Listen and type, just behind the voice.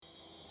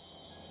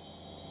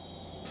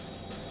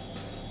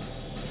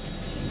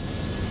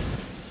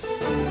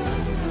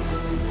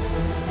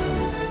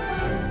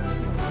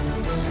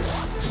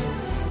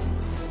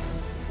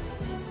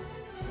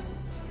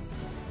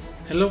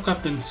Hello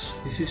Captains,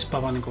 this is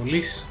Papa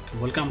Nicolis.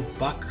 Welcome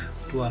back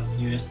to our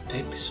newest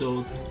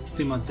episode of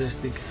the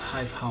Majestic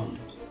Hivehound.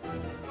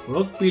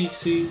 Rod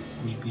PLC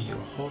will be your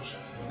host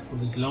for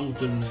this long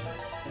journey.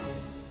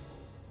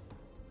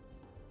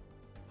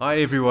 Hi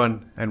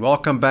everyone, and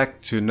welcome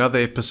back to another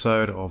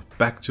episode of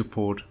Back to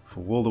Port for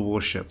World of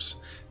Warships,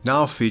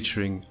 now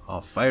featuring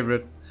our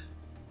favorite,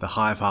 the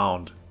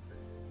Hivehound.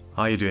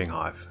 How are you doing,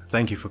 Hive?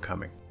 Thank you for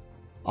coming.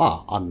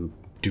 I'm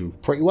doing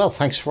pretty well,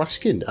 thanks for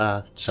asking.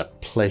 It's a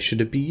pleasure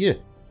to be here.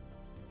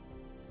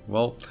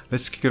 Well,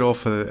 let's kick it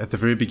off at the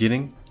very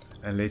beginning,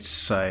 and let's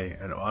say,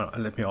 and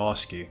let me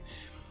ask you,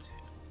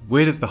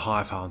 where did the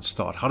Hivehound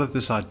start? How did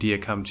this idea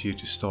come to you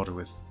to start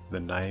with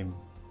the name,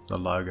 the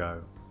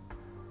logo?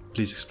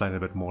 Please explain a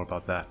bit more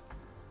about that.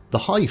 The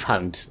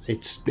Hivehound,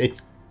 it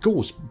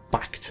goes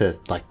back to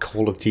like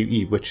Call of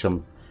Duty, which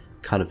I'm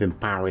kind of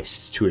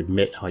embarrassed to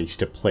admit I used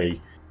to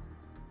play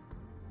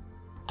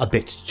a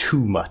bit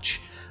too much,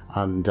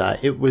 and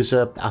it was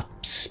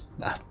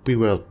we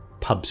were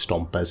pub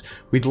stompers.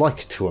 We'd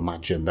like to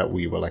imagine that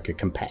we were like a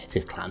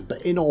competitive clan,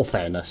 but in all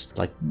fairness,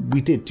 like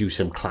we did do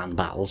some clan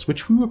battles,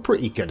 which we were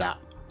pretty good at,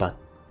 but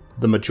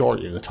the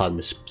majority of the time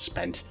was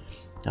spent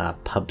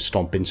pub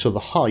stomping. So the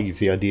Hive,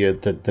 the idea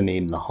that the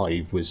name the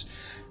Hive was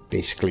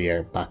basically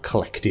a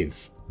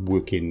collective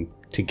working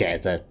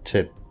together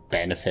to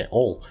benefit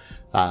all.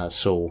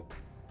 So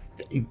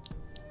it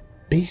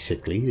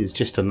basically is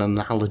just an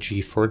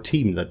analogy for a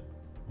team that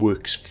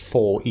works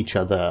for each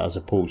other, as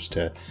opposed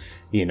to,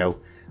 you know,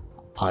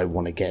 I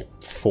want to get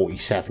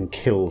 47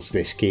 kills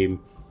this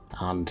game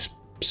and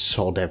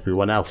sod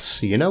everyone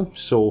else, you know?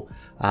 So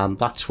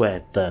that's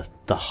where the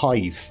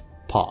Hive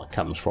part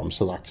comes from.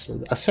 So that's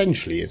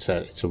essentially it's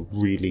a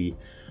really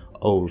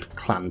old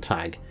clan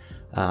tag.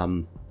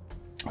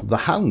 The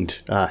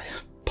Hound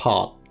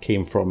part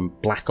came from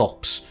Black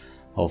Ops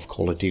of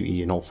Call of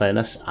Duty, in all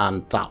fairness,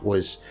 and that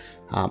was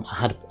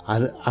I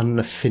had an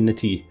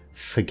affinity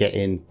for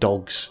getting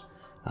dogs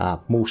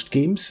most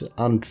games,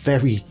 and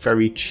very,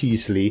 very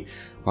cheesily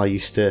I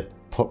used to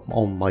put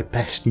on my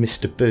best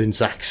Mr.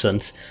 Burns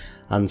accent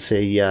and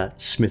say,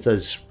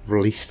 Smithers,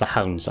 release the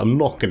hounds. I'm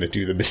not going to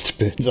do the Mr.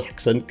 Burns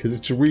accent because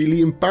it's really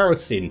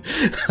embarrassing.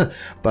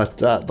 But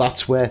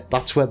that's where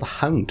the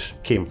Hound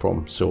came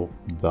from. So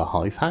the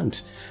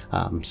Hivehound.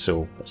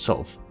 So sort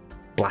of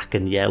black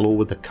and yellow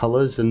with the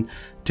colours. And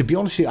to be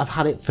honest with you, I've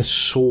had it for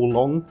so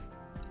long.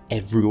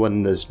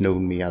 Everyone has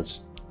known me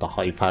as the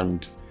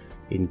Hivehound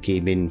in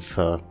gaming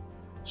for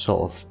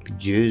sort of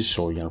years,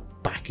 or, you know,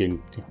 back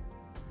in,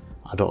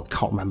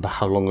 can't remember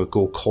how long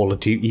ago Call of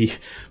Duty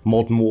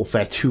Modern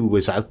Warfare 2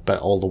 was out,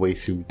 but all the way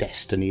through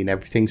Destiny and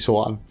everything, so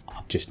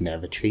I've just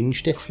never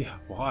changed it. Yeah,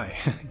 why?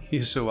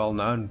 You're so well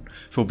known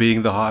for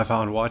being the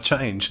Hivehound, why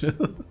change?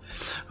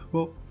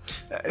 Well,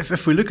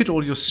 if we look at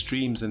all your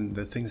streams and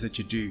the things that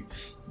you do,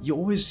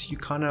 you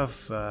kind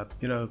of,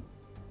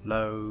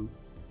 low,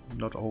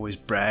 not always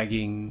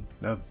bragging,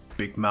 no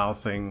big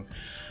mouthing,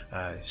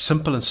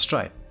 simple and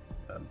straight.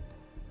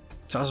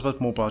 Tell us a bit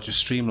more about your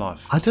stream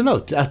life. I don't know.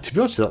 To be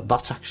honest,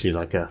 that's actually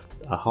like a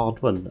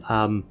hard one.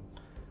 I'd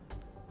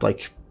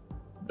like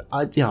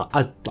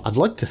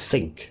to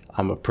think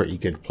I'm a pretty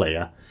good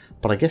player,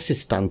 but I guess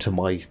it's down to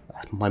my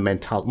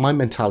mentality. My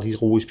mentality's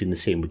always been the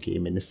same with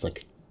gaming. It's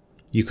like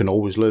you can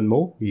always learn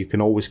more, you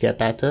can always get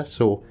better.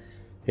 So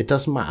it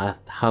doesn't matter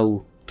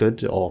how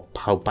good or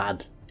how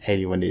bad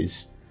anyone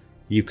is,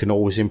 you can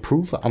always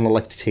improve. And I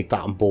like to take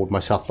that on board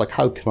myself. Like,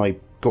 how can I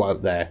go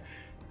out there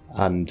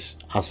and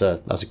as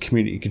a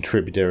community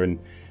contributor and,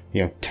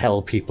 you know,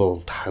 tell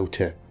people how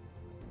to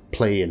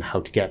play and how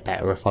to get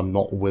better if I'm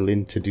not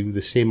willing to do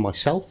the same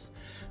myself?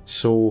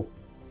 So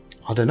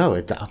I don't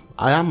know,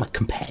 I am a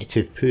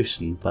competitive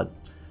person, but,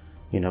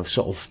 you know,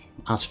 sort of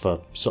as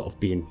for sort of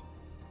being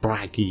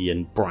braggy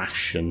and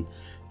brash and,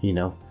 you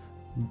know,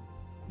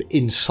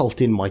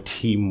 insulting my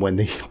team when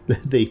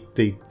they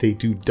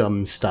do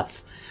dumb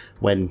stuff,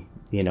 when,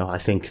 you know, I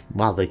think,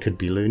 well, they could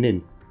be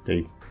learning,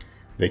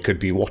 they could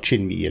be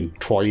watching me and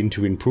trying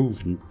to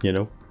improve and, you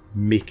know,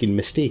 making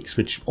mistakes,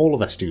 which all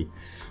of us do.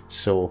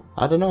 So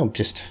I don't know,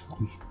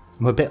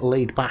 I'm a bit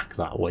laid back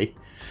that way.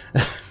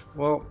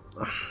 Well,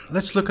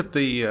 let's look at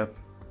the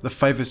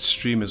favorite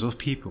streamers or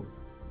people.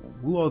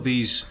 Who are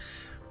these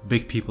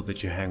big people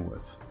that you hang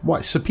with?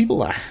 Right, so people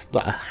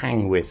that I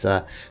hang with,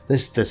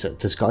 there's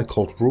a guy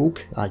called Rogue.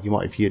 You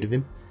might have heard of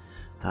him.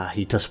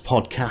 He does a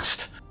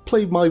podcast.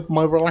 Played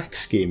my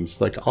relaxed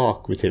games like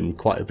Ark with him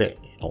quite a bit,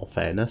 in all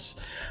fairness.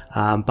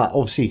 But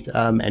obviously,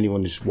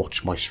 anyone who's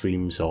watched my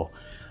streams or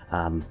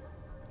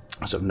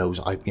sort of knows,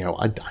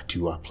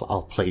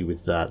 I'll play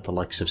with the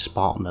likes of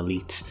Spartan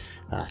Elite,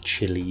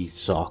 Chili,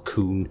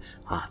 Zarkoon.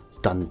 I've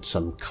done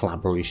some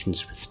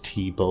collaborations with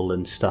T-Bull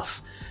and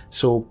stuff.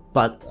 So,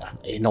 but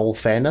in all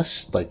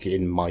fairness, like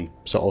in my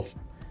sort of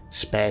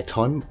spare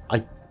time,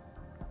 I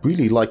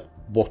really like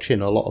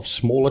watching a lot of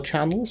smaller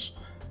channels,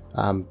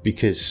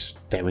 because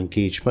their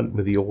engagement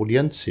with the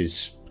audience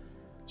is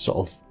sort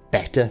of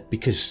better,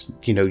 because,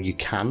 you know, you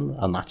can,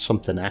 and that's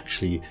something I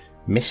actually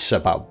miss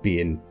about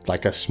being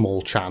like a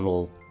small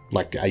channel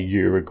like a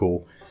year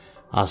ago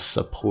as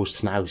opposed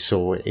to now.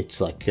 So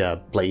it's like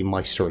Blade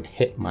Meister and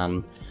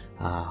Hitman,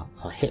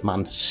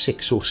 Hitman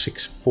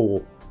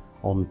 6064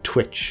 on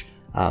Twitch.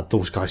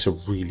 Those guys are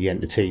really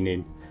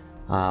entertaining.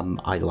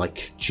 I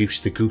like Juice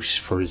the Goose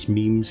for his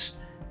memes.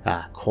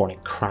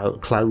 Chronic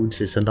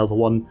Clouds is another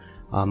one.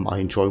 I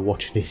enjoy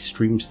watching his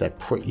streams, they're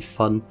pretty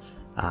fun.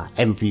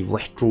 Envy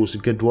Retro is a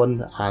good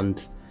one,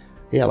 and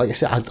yeah, like I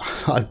said,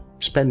 I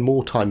spend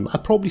more time, I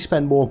probably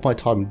spend more of my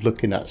time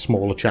looking at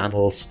smaller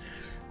channels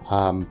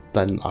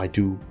than I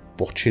do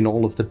watching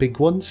all of the big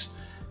ones,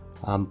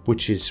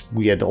 which is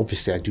weird.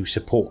 Obviously I do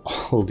support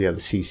all the other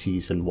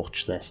CCs and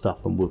watch their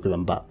stuff and work with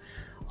them, but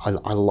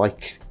I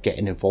like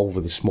getting involved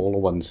with the smaller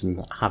ones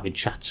and having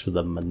chats with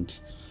them, and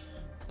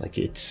like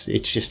it's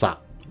just that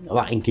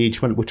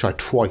engagement which I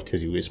try to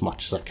do as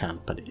much as I can,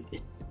 but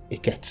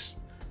it gets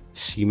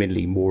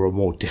seemingly more and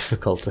more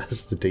difficult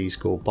as the days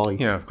go by.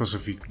 Yeah, of course,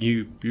 if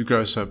you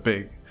grow so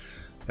big,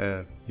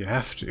 you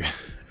have to.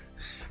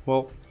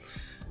 Well,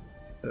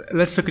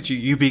 let's look at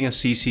you being a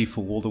CC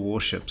for World of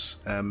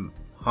Warships.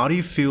 How do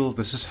you feel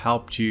this has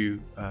helped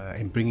you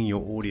in bringing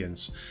your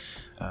audience,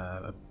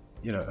 a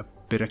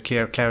bit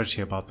of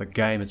clarity about the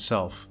game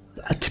itself?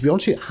 To be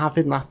honest with you,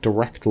 having that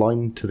direct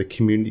line to the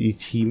community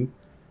team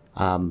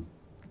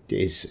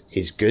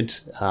is good.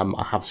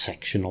 I have a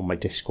section on my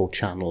Discord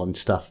channel and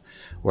stuff,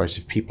 whereas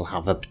if people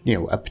have a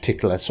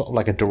particular sort of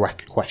like a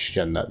direct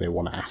question that they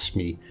want to ask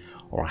me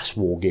or ask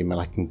Wargaming,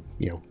 I can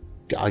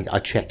I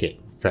check it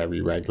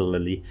very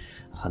regularly,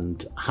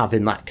 and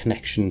having that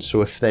connection.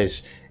 So if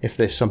there's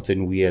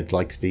something weird,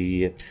 like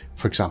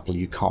for example,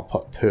 you can't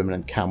put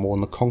permanent camo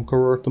on the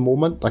Conqueror at the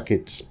moment, like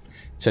it's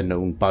a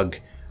known bug,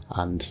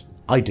 and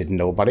I didn't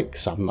know about it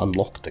because I haven't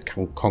unlocked the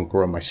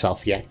Conqueror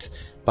myself yet.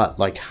 But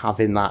like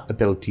having that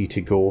ability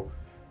to go,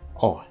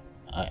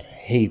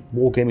 hey,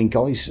 Wargaming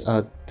guys,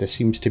 there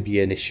seems to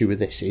be an issue with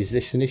this. Is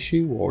this an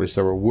issue, or is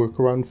there a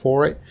workaround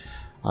for it?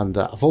 And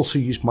I've also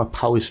used my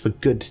powers for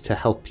good to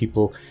help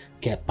people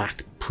get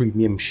back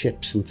premium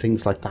ships and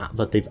things like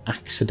that they've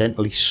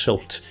accidentally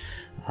sold.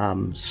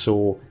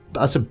 So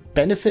as a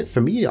benefit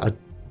for me, I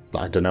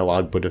don't know,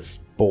 I would have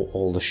bought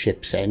all the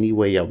ships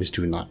anyway. I was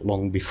doing that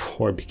long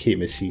before I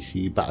became a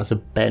CC, but as a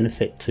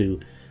benefit to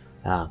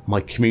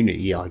my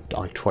community, I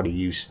try to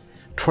use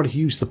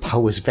the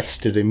powers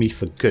vested in me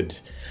for good.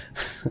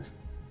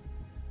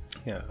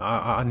 Yeah,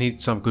 I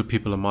need some good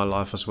people in my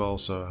life as well,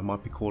 so I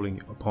might be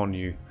calling upon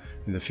you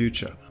in the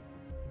future.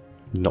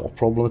 Not a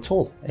problem at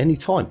all.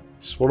 Anytime.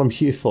 That's what I'm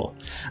here for.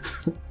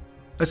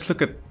 Let's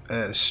look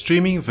at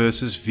streaming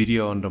versus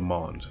video on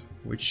demand.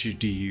 Which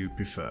do you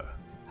prefer?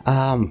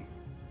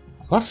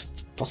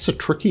 That's a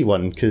tricky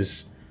one,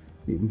 because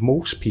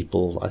most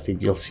people, I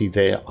think you'll see,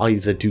 they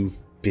either do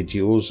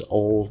videos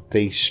or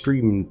they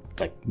stream.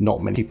 Like,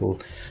 not many people.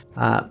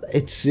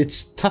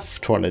 It's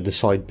tough trying to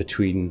decide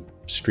between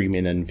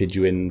streaming and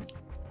videoing.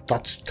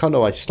 That's kind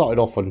of, I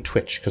started off on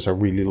Twitch because I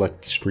really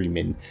liked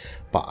streaming,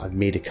 but I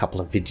made a couple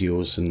of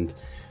videos, and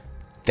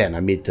then I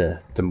made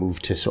the move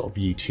to sort of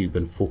YouTube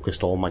and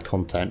focused all my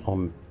content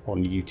on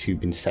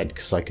YouTube instead,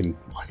 because I can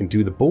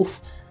do the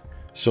both.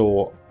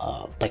 So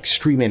like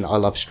streaming, I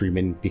love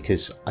streaming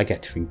because I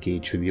get to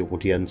engage with the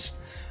audience.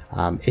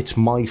 It's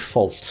my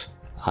fault.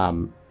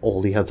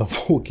 All the other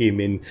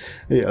wargaming,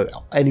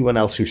 anyone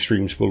else who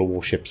streams World of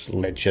Warships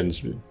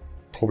Legends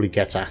probably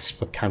gets asked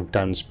for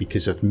countdowns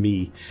because of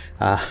me,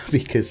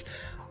 because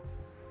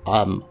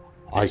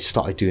I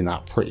started doing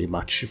that pretty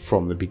much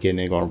from the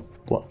beginning. Or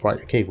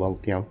right, okay, well,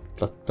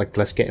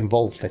 let's get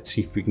involved. Let's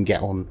see if we can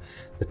get on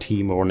the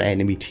team or on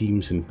enemy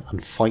teams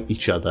and fight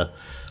each other.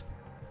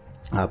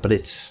 But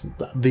it's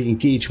the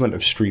engagement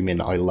of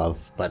streaming I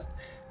love. But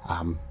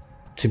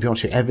to be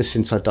honest with you, ever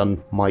since I've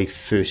done my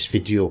first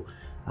video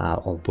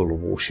on World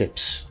of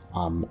Warships,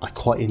 I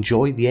quite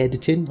enjoy the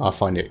editing. I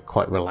find it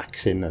quite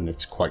relaxing, and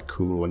it's quite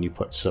cool when you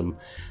put some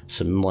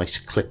nice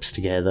clips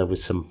together with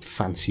some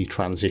fancy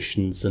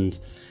transitions, and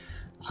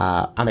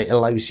it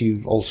allows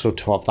you also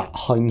to have that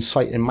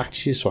hindsight in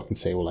matches. So I can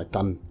say, well, I've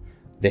done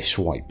this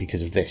right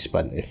because of this,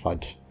 but if I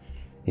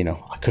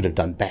could have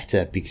done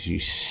better, because you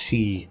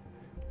see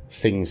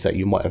things that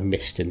you might have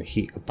missed in the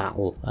heat of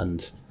battle,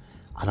 and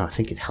I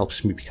think it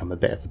helps me become a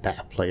bit of a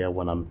better player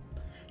when I'm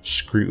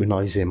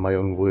scrutinizing my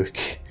own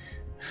work.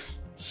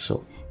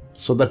 So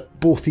they're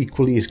both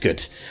equally as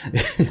good.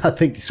 I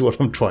think is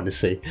what I'm trying to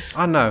say.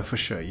 I know for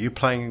sure. You're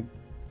playing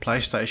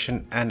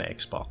PlayStation and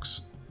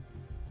Xbox.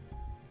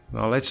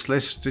 Now let's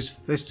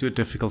do a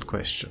difficult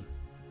question.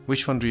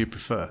 Which one do you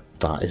prefer?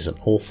 That is an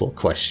awful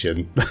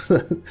question. So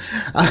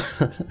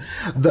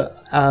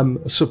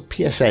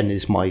PSN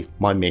is my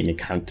main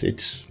account.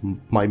 It's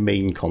my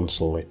main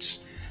console. It's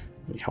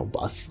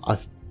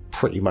I've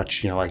pretty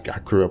much I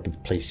grew up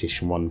with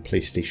PlayStation 1,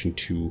 PlayStation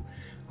 2.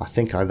 I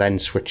think I then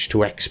switched to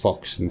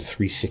Xbox and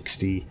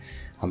 360,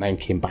 and then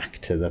came back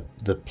to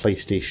the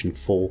PlayStation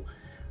 4.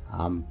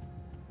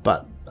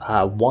 But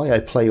why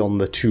I play on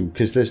the two?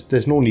 Because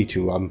there's no need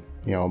to. I'm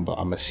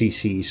a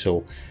CC,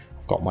 so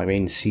I've got my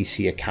main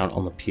CC account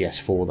on the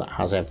PS4 that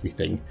has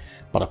everything,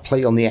 but I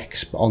play on the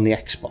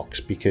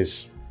Xbox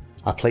because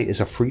I play it as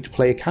a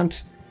free-to-play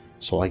account,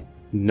 so I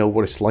know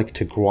what it's like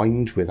to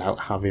grind without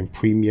having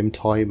premium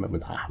time and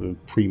without having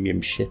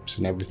premium ships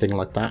and everything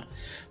like that.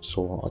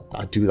 So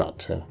I do that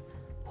to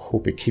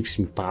hope it keeps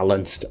me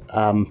balanced.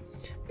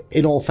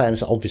 In all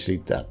fairness, obviously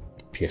the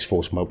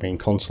PS4 is my main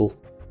console.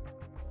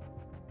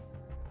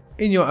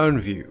 In your own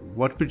view,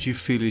 what would you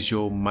feel is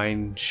your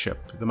main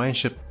ship, the main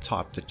ship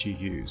type that you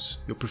use,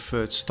 your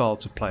preferred style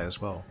to play as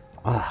well?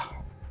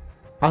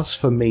 As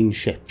for main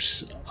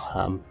ships,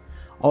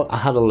 I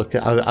had a look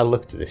at. I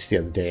looked at this the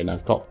other day, and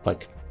I've got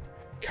like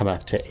coming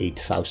up to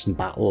 8,000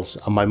 battles,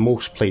 and my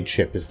most played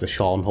ship is the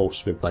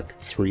Scharnhorst with like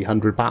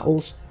 300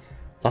 battles.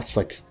 That's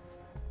like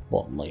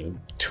what, like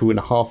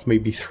 2.5%,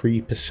 maybe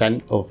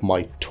 3% of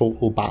my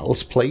total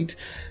battles played.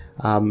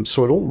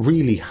 So I don't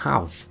really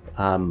have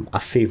a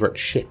favourite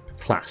ship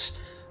class.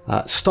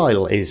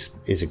 Style is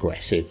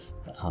aggressive.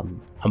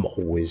 I'm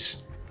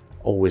always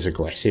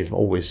aggressive,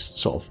 always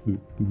sort of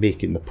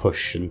making the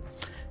push, and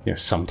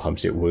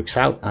sometimes it works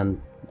out,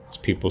 and as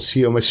people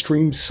see on my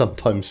streams,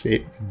 sometimes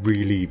it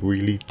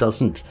really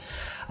doesn't.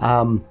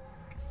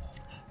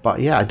 But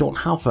yeah,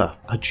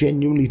 I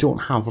genuinely don't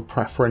have a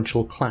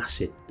preferential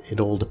class. It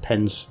all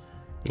depends.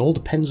 It all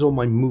depends on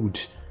my mood.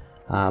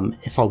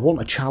 If I want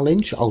a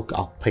challenge,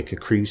 I'll pick a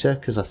cruiser,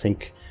 because I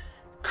think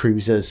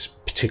cruisers,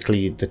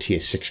 particularly the tier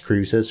 6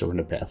 cruisers, are in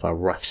a bit of a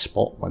rough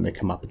spot when they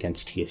come up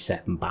against tier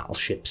 7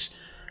 battleships,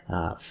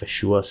 for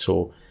sure.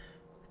 So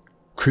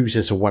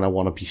cruisers are when I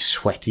want to be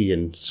sweaty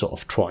and sort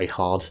of try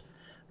hard.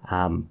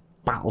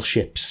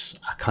 Battleships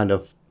are kind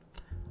of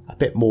a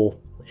bit more,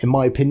 in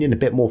my opinion, a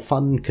bit more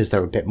fun, because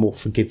they're a bit more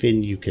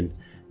forgiving. You can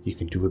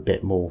do a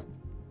bit more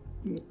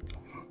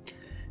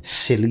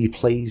silly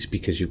plays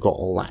because you've got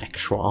all that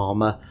extra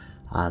armor,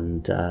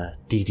 and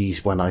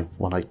DD's when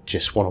I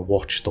just want to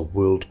watch the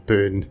world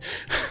burn.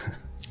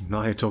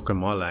 Now you're talking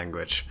my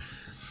language.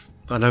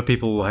 I know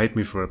people will hate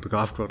me for it, but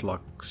I've got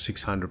like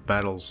 600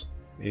 battles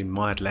in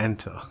my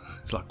Atlanta.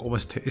 It's like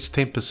almost it's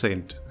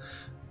 10%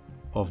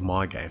 of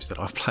my games that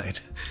I've played.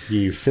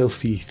 You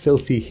filthy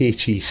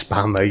HE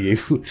spammer, you.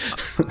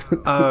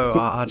 Oh,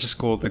 I just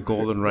call it the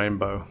Golden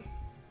Rainbow.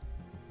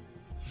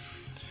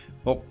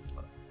 Well,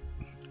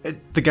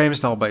 the game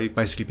has now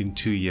basically been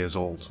 2 years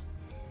old,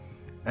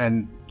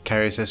 and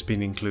carriers has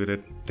been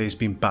included. There's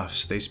been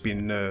buffs, there's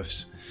been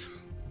nerfs.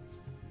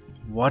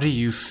 What do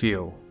you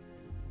feel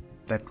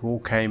that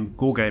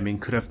Wargaming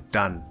could have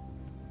done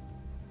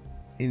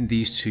in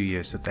these 2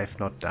 years that they've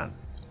not done?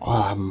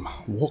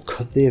 What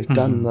could they have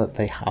done that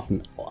they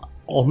haven't?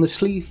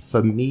 Honestly,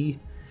 for me,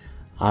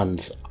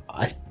 and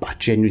I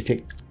genuinely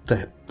think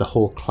the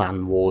whole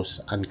clan wars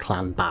and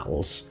clan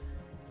battles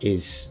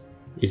is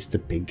the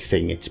big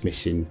thing it's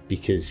missing,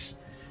 because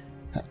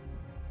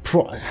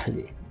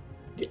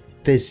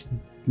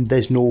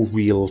there's no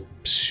real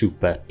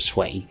super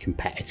sweaty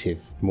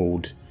competitive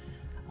mode,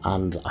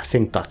 and I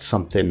think that's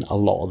something a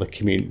lot of the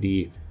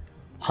community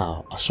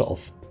are sort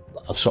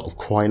of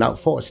crying out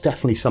for. It's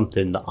definitely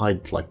something that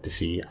I'd like to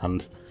see,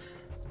 and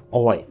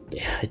alright,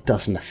 it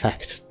doesn't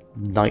affect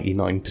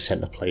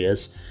 99% of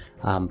players,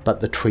 but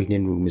the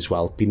training room as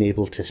well, being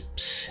able to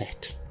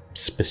set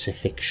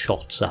specific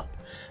shots up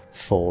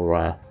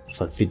for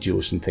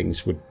videos and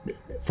things would,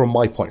 from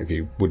my point of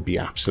view, would be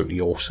absolutely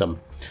awesome.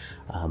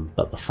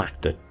 But the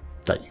fact that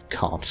you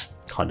can't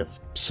kind of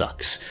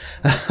sucks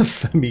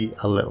for me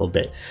a little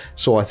bit.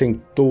 So I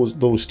think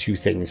those two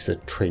things, the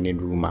training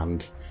room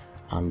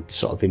and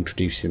sort of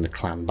introducing the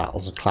clan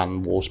battles and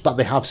clan wars, but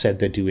they have said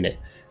they're doing it.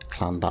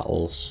 Clan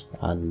battles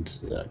and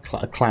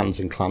clans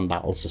and clan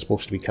battles are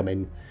supposed to be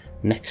coming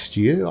next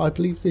year, I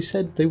believe they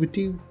said they would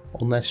do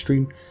on their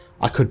stream.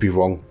 I could be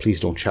wrong, please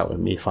don't shout at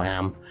me if I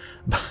am,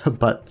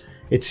 but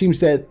it seems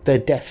they're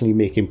definitely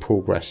making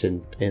progress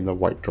in the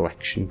right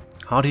direction.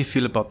 How do you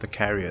feel about the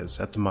carriers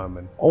at the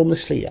moment?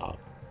 Honestly,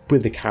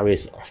 with the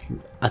carriers,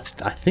 I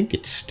think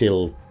it's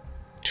still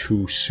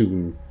too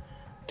soon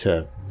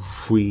to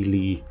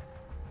really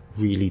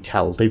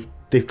tell.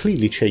 They've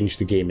clearly changed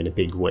the game in a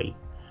big way.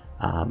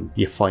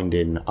 You're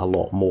finding a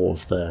lot more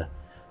of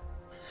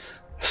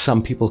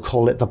some people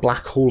call it the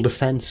black hole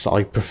defense.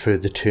 I prefer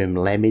the term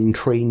lemon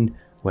train,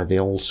 where they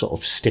all sort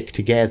of stick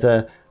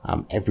together.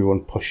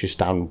 Everyone pushes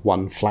down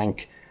one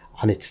flank,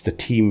 and it's the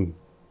team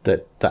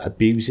that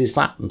abuses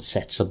that and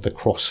sets up the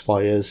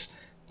crossfires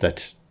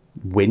that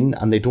win.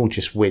 And they don't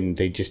just win,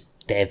 they just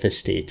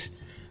devastate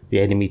the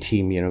enemy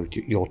team.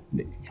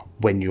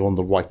 When you're on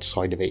the right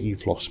side of it,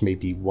 you've lost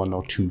maybe 1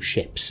 or 2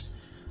 ships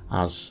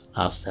as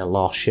their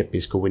last ship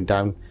is going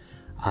down.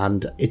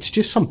 And it's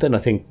just something I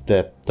think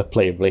the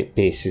player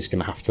base is going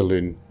to have to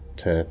learn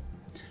to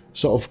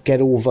sort of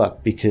get over,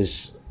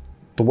 because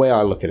the way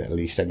I look at it, at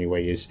least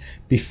anyway, is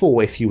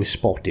before, if you were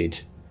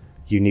spotted,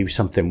 you knew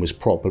something was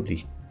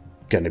probably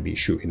going to be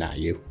shooting at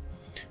you.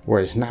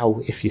 Whereas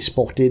now, if you're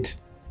spotted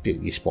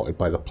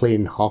by the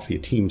plane, half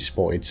your team's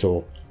spotted,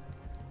 so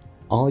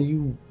are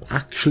you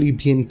actually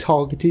being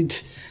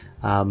targeted?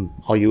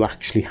 Are you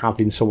actually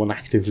having someone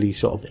actively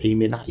sort of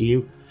aiming at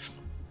you?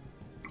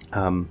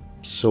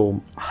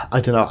 So I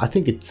don't know. I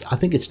think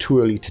it's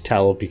too early to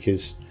tell,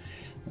 because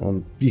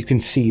you can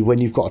see when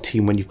you've got a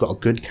team, when you've got a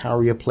good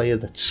carrier player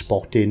that's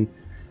spotting,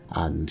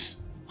 and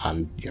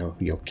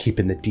you're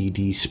keeping the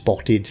DD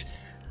spotted.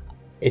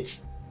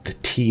 It's the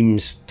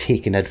teams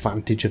taking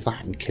advantage of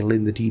that and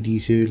killing the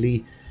DDs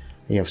early.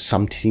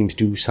 Some teams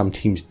do, some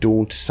teams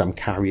don't. Some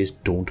carriers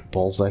don't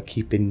bother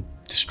keeping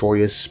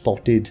destroyers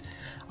spotted,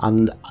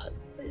 and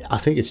I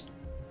think it's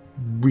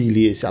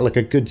really is like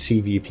a good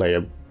CV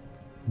player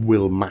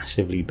will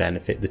massively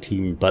benefit the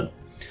team, but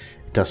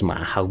it doesn't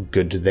matter how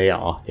good they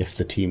are if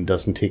the team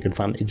doesn't take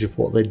advantage of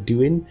what they're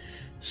doing.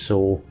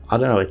 So I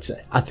don't know.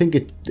 I think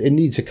it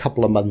needs a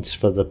couple of months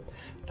for the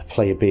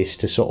player base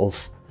to sort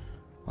of,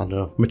 I don't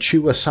know,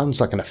 mature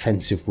sounds like an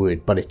offensive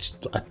word, but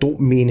I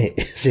don't mean it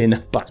as in a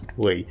bad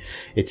way.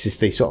 It's just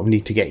they sort of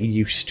need to get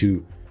used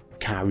to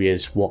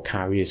carriers, what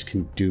carriers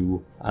can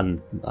do,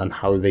 and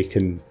how they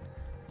can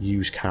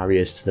use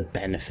carriers to the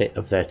benefit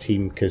of their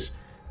team, because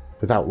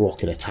without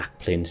rocket attack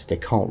planes they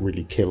can't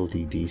really kill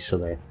DDs, so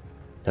they're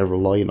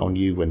reliant on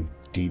you, and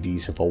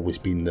DDs have always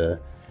been the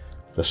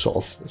sort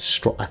of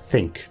I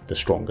think the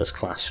strongest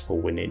class for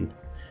winning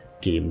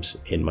games,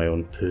 in my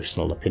own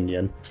personal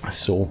opinion.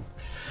 So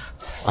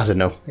I don't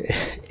know.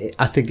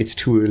 I think it's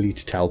too early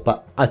to tell,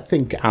 but I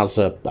think as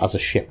a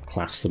ship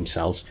class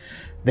themselves,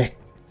 they're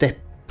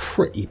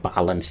pretty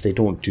balanced. They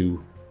don't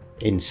do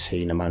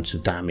insane amounts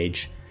of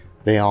damage.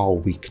 They are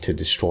weak to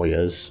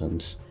destroyers,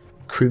 and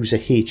cruiser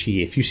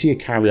HE. If you see a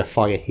carrier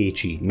fire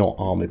HE, not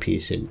armor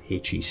piercing,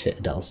 HE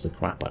citadels the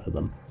crap out of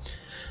them.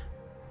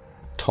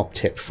 Top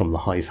tip from the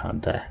Hive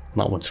Hand there.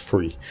 That one's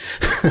free.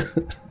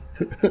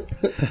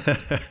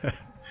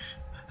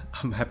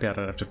 I'm happy I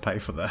don't have to pay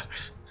for that.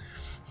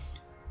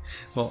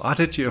 Well, I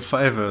did you a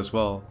favor as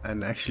well,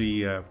 and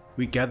actually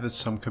we gathered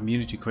some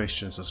community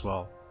questions as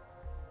well.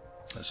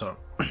 So,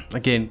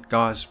 again,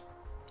 guys,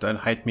 don't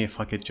hate me if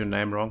I get your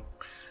name wrong.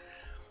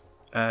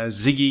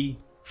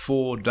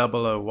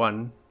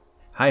 Ziggy4001.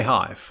 Hey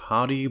Hive,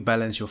 how do you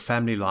balance your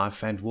family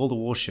life and World of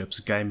Warships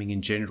gaming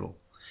in general?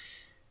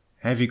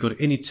 Have you got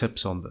any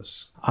tips on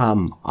this?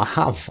 I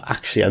have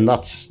actually, and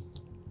that's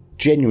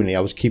genuinely, I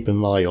was keeping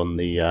an eye on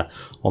the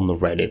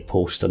Reddit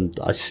post, and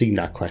I seen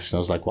that question. I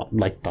was like, "What?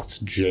 Like, that's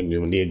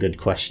genuinely a good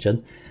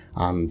question,"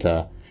 and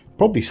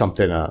probably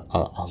something a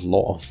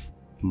lot of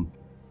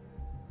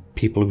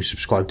people who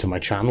subscribe to my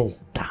channel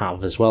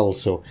have as well.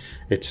 So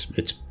it's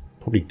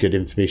probably good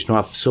information to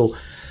have. So,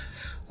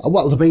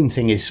 well, the main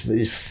thing is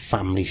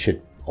family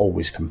should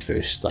always come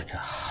first, like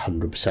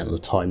 100% of the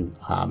time.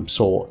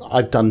 So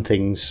I've done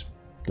things.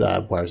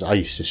 Whereas I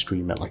used to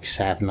stream at like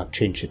 7, I've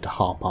changed it to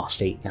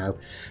 8:30 now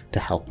to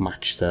help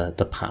match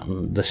the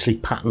pattern, the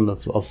sleep pattern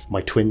of my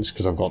twins,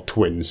 because I've got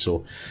twins.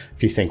 So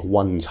if you think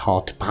one's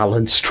hard to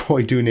balance,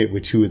 try doing it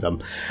with 2 of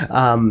them.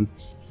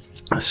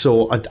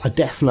 So I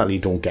definitely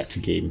don't get to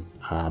game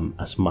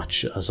as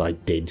much as I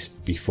did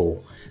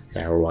before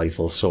their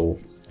arrival. So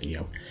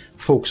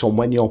focus on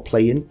when you're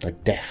playing.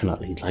 Like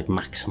definitely like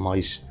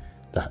maximize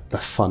the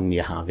fun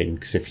you're having,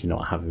 because if you're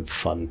not having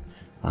fun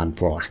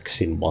and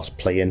relaxing whilst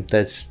playing,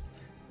 there's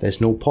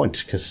no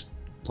point, because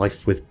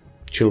life with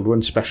children,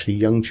 especially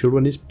young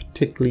children, is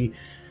particularly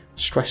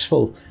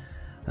stressful.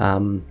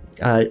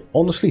 I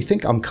honestly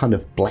think I'm kind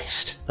of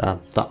blessed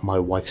that my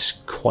wife's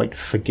quite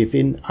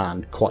forgiving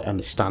and quite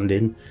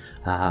understanding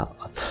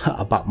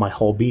about my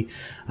hobby.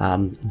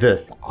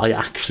 I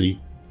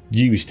actually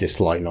used this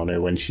line on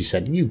her when she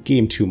said, "You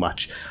game too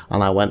much,"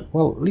 and I went,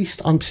 well, at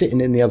least I'm sitting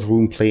in the other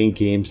room playing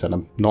games, and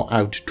I'm not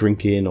out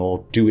drinking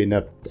or doing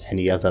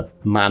any other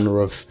manner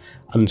of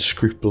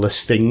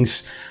unscrupulous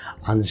things.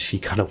 And she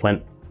kind of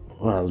went,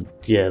 well,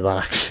 yeah, that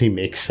actually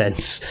makes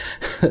sense.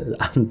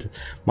 And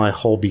my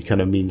hobby kind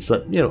of means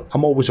that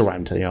I'm always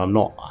around. I'm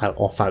not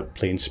out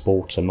playing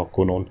sports. I'm not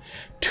going on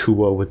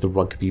tour with the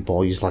rugby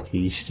boys like I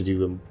used to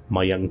do in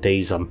my young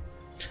days. I'm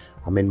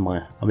in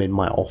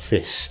my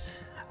office.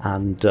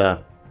 And I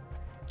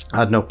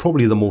don't know,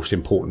 probably the most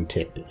important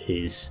tip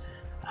is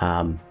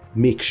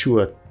make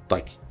sure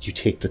like you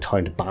take the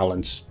time to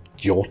balance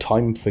your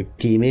time for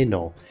gaming,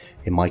 or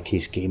in my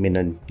case gaming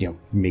and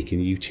making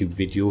YouTube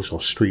videos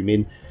or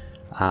streaming,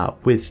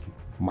 with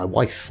my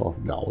wife or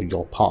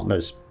your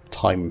partner's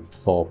time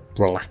for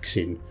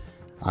relaxing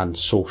and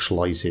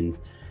socializing.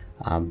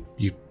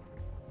 You've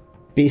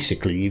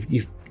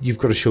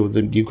got to show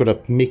them, you've got to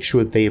make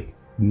sure they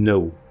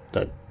know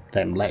that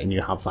them letting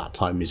you have that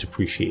time is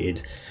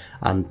appreciated,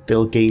 and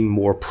they'll gain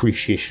more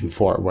appreciation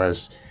for it.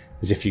 Whereas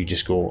as if you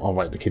just go, all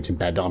right, the kid's in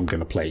bed, I'm going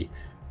to play,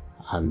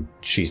 and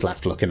she's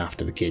left looking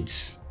after the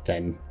kids,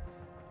 then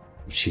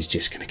she's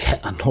just going to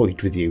get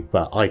annoyed with you.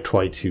 But I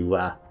try to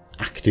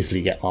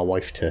actively get my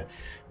wife to,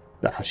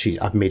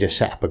 I've made her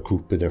set up a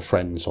group with her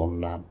friends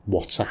on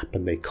WhatsApp,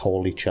 and they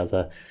call each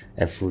other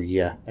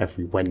every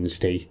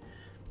Wednesday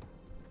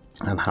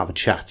and have a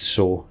chat,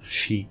 so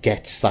she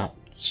gets that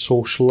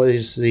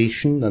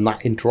socialization and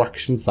that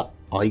interactions that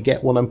I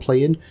get when I'm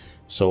playing.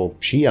 So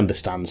she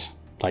understands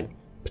like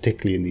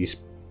particularly in these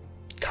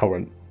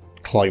current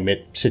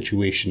climate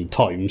situation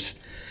times,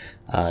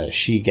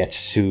 she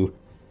gets to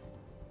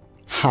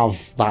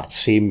have that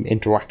same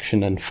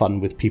interaction and fun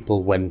with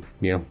people when,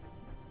 you know,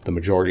 the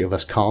majority of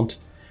us can't.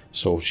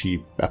 So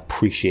she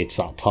appreciates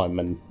that time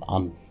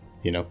and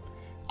you know,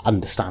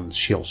 understands.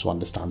 She also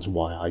understands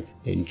why I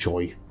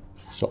enjoy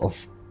sort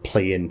of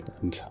playing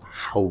and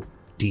how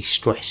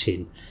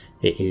de-stressing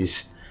it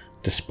is,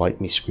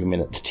 despite me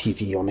screaming at the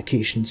TV on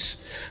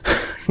occasions.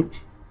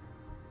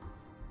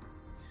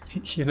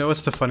 You know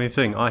what's the funny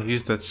thing? I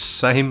use that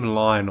same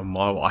line on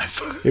my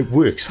wife. It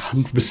works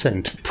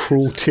 100%.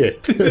 Pro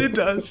tip. It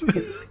does.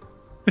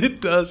 It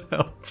does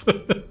help.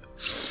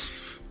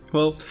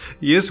 Well,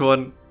 here's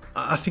one.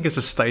 I think it's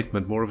a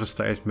statement, more of a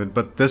statement,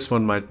 but this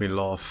one made me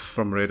laugh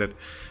from Reddit.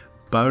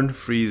 Bone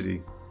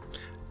Freezy.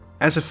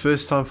 As a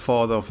first-time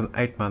father of an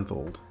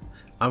 8-month-old,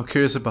 I'm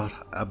curious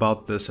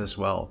about this as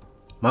well.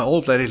 My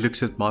old lady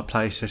looks at my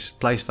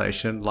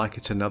PlayStation like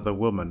it's another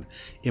woman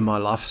in my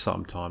life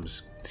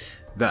sometimes.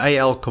 The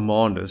AL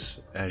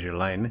commanders, Azure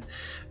Lane,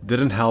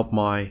 didn't help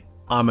my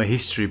I'm a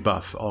history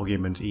buff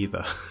argument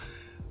either.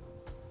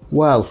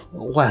 Well,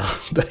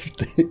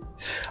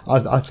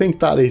 I think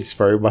that is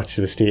very much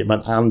a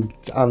statement,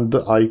 and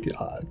I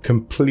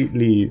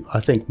completely, I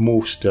think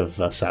most of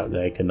us out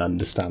there can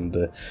understand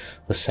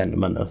the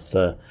sentiment of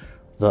the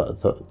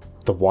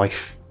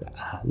wife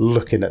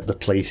looking at the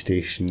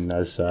PlayStation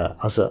as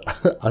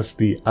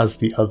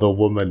the other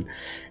woman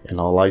in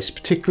our lives,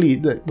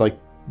 particularly like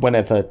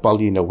whenever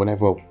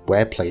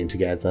we're playing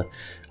together.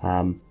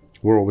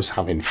 We're always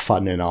having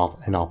fun in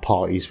our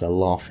parties. We're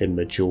laughing,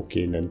 we're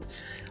joking, and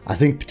I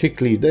think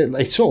particularly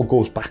it sort of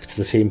goes back to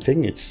the same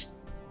thing. It's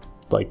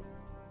like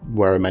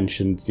where I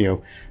mentioned, you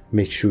know,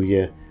 make sure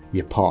your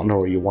partner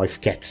or your wife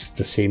gets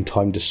the same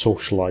time to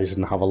socialise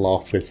and have a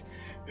laugh with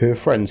her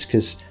friends,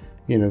 because,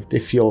 you know,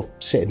 if you're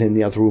sitting in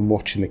the other room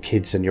watching the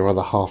kids and your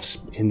other half's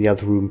in the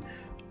other room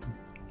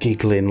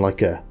giggling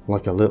like a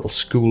little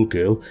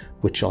schoolgirl,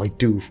 which I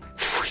do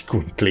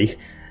frequently,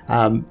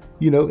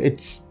 you know,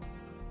 it's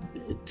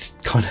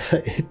kind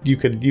of, you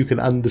can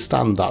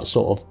understand that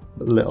sort of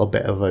little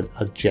bit of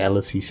a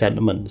jealousy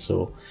sentiment.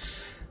 So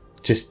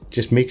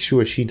just make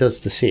sure she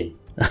does the same,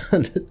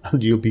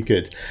 and you'll be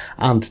good.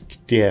 And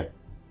yeah,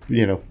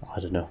 you know, I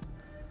don't know,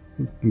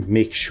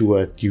 make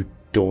sure you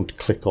don't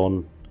click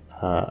on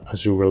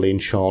Azura Lane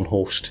Sean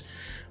host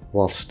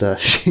whilst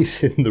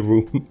she's in the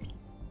room.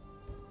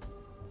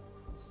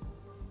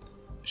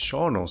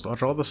 Sean host?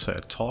 I'd rather say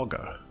a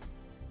Targo.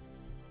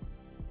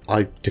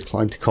 I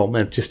decline to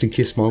comment just in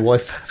case my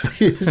wife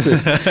hears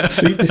this.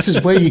 See, this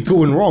is where you're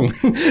going wrong.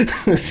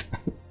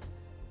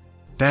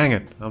 Dang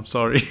it, I'm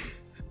sorry.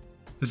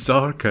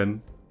 Zarkan,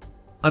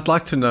 I'd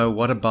like to know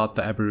what about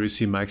the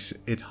Aberusi makes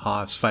it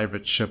Hive's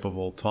favourite ship of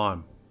all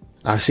time.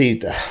 I see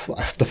the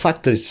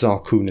fact that it's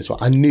Zarkoon as well.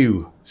 I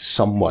knew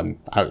someone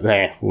out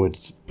there would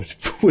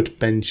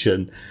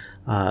mention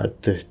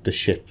the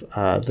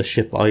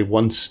ship I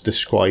once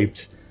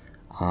described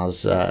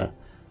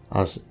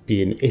as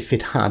being, if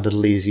it had a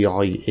lazy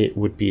eye, it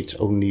would be its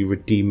only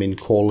redeeming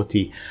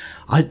quality.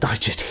 I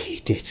just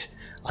hate it.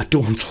 I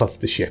don't love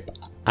the ship.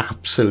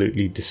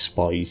 Absolutely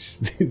despise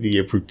the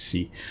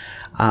Abruzzi.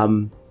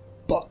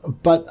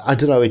 But I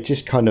don't know, it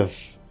just kind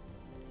of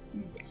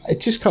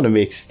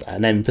makes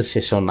an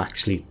emphasis on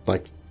actually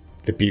like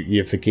the beauty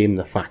of the game,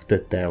 the fact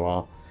that there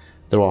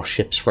are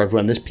ships for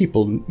everyone. There's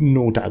people,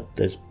 no doubt,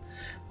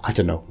 I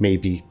don't know,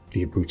 maybe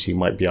the Abruzzi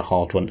might be a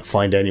hard one to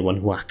find anyone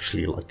who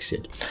actually likes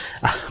it.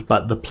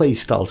 But the play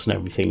styles and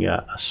everything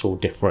are so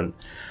different.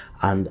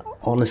 And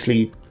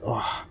honestly,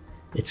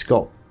 it's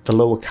got the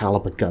lower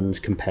caliber guns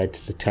compared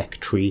to the tech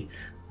tree.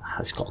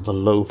 It's got the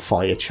low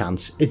fire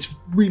chance. It's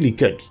really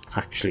good,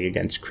 actually,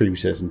 against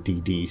cruisers and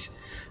DDs.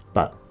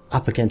 But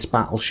up against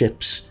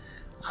battleships,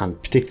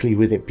 and particularly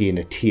with it being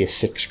a tier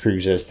 6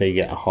 cruisers, they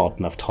get a hard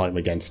enough time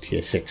against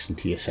tier 6 and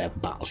tier 7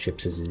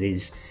 battleships as it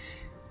is.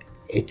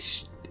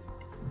 It's,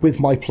 with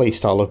my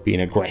playstyle of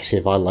being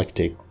aggressive, I like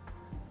to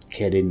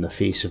get in the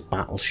face of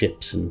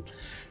battleships and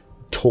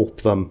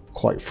torp them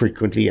quite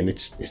frequently, and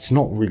it's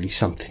not really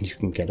something you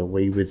can get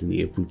away with in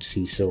the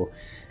Abruzzi, so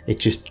it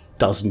just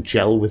doesn't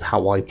gel with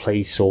how I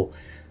play, so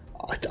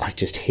I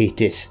just hate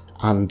it,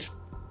 and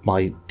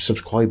my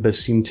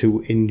subscribers seem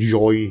to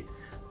enjoy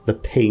the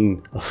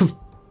pain of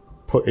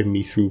putting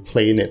me through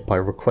playing it by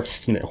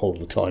requesting it all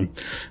the time.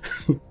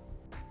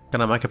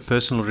 Can I make a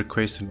personal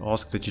request and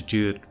ask that you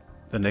do it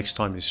the next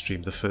time you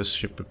stream the first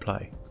ship we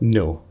play?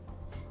 No.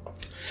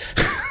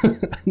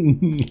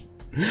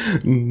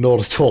 Not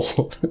at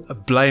all.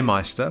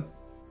 Blaymeister.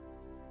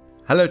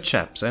 Hello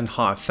chaps, and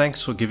hi,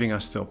 thanks for giving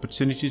us the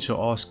opportunity to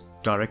ask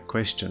direct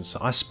questions.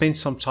 I spent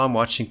some time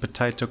watching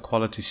Potato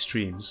Quality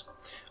streams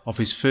of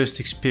his first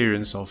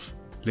experience of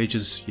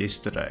Legends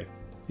yesterday.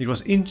 It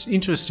was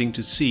interesting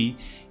to see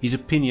his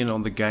opinion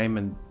on the game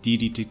and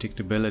DD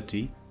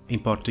detectability in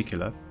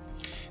particular.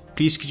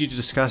 Please could you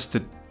discuss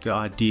the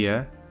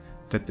idea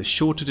that the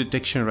shorter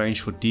detection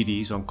range for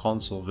DDs on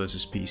console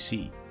versus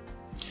PC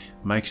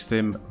makes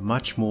them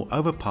much more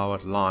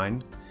overpowered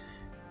line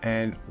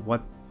And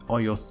what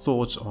are your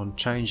thoughts on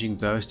changing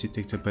those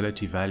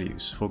detectability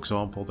values? For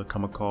example, the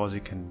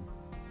Kamikaze can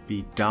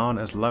be down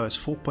as low as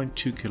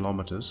 4.2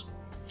 kilometers.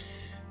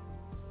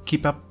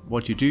 Keep up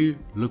what you do.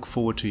 Look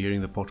forward to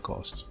hearing the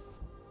podcast.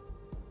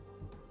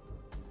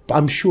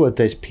 I'm sure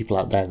there's people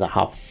out there that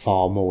have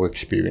far more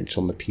experience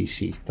on the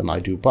PC than I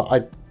do, but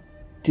I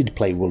did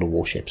play World of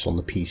Warships on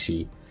the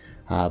PC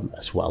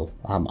as well.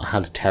 I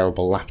had a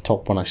terrible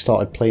laptop when I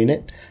started playing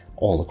it,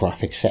 all the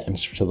graphics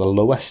settings to the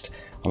lowest,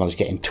 and I was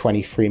getting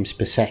 20 frames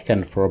per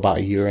second for about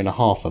a year and a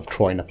half of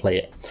trying to play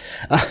it.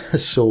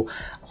 So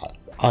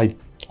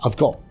I've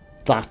got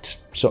that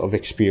sort of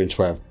experience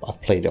where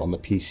I've played it on the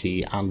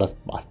PC and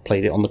I've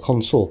played it on the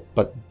console,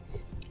 but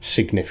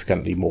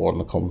significantly more on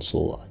the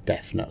console. I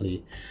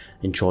definitely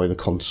enjoy the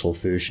console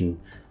version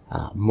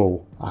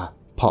more,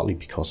 partly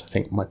because I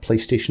think my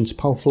PlayStation's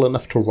powerful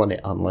enough to run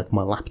it, unlike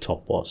my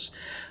laptop was.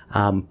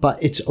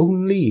 But it's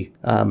only,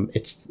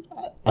 it's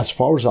as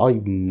far as I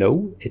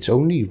know, it's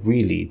only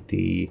really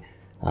the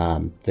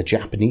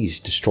Japanese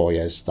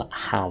destroyers that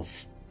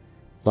have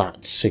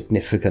that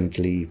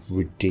significantly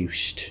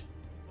reduced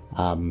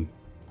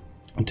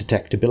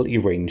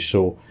detectability range.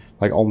 So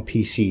like on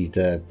PC,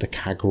 the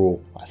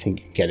Kagero, I think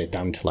you can get it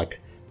down to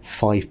like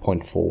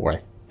 5.4,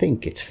 I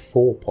think it's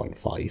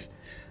 4.5.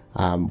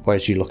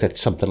 Whereas you look at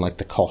something like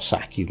the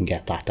Cossack, you can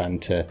get that down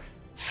to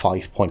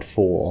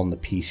 5.4 on the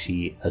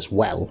PC as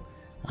well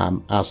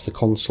as the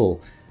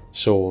console.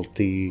 So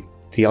the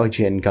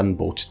IGN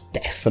gunboats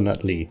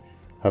definitely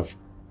have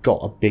got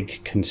a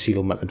big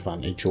concealment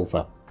advantage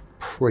over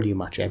pretty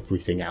much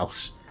everything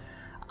else.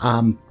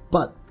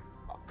 But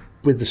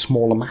with the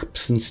smaller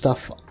maps and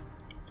stuff,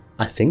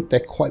 I think they're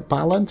quite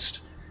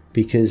balanced,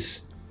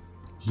 because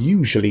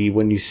usually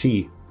when you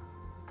see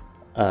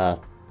a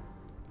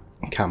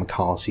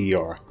Kamikaze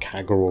or a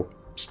Kagero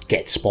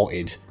get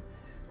spotted,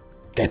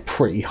 they're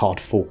pretty hard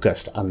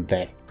focused and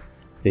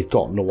they've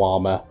got no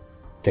armour,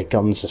 their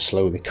guns are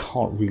slow, they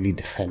can't really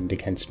defend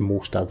against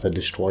most other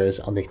destroyers,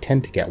 and they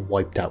tend to get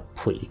wiped out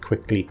pretty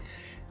quickly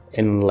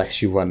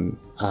unless you run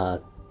a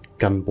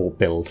gunboat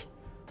build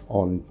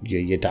on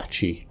your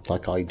Yadachi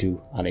like I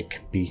do, and it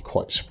can be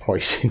quite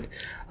surprising.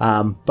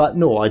 But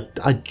no,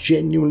 I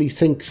genuinely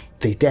think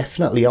they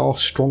definitely are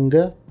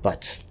stronger,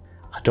 but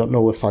I don't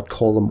know if I'd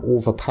call them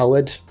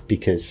overpowered,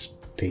 because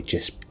they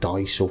just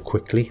die so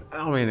quickly.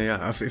 I mean,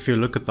 yeah, if you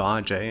look at the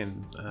IJ,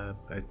 and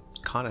it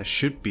kind of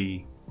should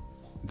be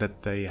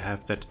that they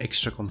have that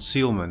extra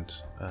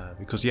concealment,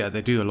 because yeah,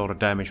 they do a lot of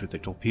damage with their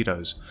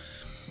torpedoes.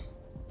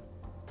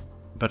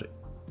 But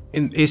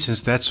in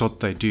essence, that's what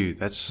they do.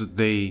 That's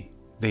their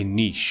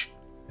niche,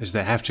 is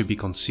they have to be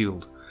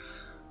concealed.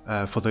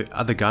 For the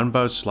other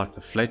gunboats like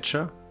the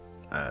Fletcher,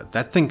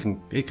 that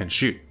thing can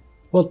shoot.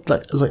 Well,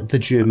 like the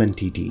German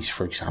DDs,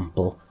 for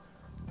example,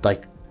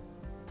 like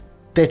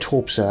their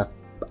torps are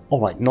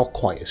alright, not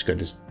quite as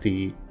good as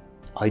the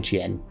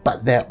IGN,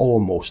 but they're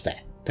almost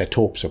there. Their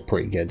torps are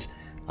pretty good,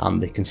 and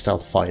they can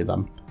stealth fire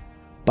them,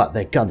 but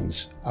their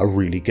guns are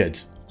really good,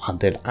 and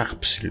they'd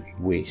absolutely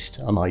waste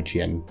an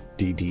IGN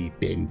DD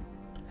being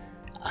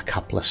a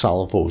couple of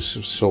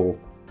salvos. So,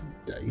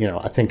 you know,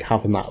 I think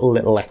having that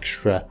little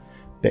extra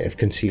bit of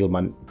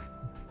concealment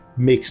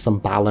makes them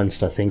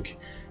balanced. I think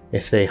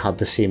if they had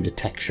the same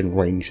detection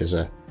range as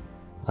a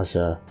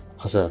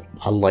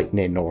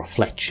Lightning or a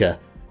Fletcher,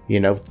 you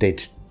know,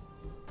 they'd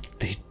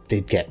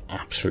get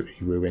absolutely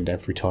ruined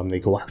every time they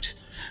go out.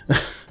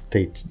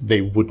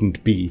 they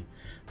wouldn't be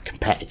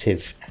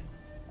competitive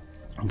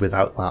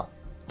without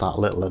that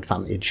little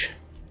advantage.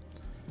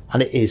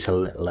 And it is a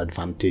little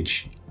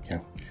advantage, you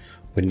know,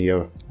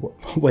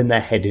 when they're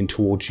heading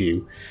towards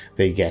you,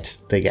 they get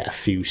a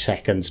few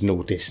seconds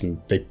notice, and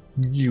they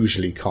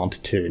usually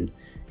can't turn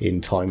in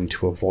time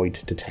to avoid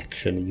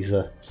detection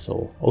either.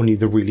 So only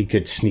the really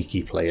good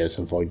sneaky players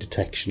avoid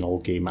detection all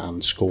game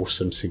and score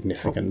some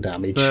significant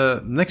damage.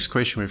 The next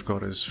question we've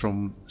got is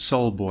from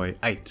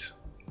Soulboy8,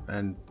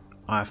 and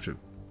I have to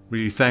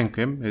really thank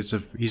him. He's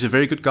a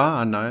very good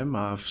guy. I know him.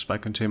 I've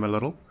spoken to him a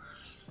little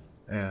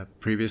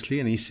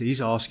previously, and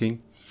he's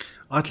asking,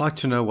 I'd like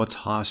to know what's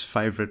Hi's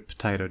favourite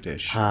potato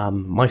dish.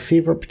 My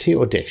favourite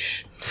potato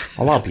dish?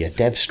 Well, that'll be a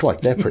Dev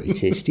Strike. They're pretty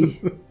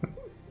tasty.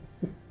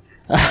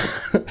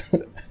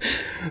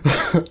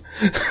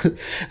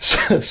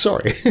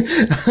 Sorry.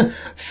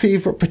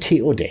 Favourite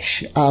potato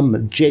dish?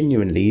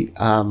 Genuinely,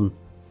 I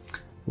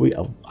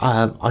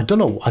don't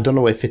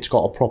know if it's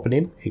got a proper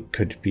name. It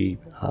could be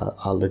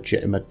a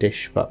legitimate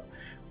dish, but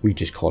we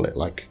just call it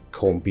like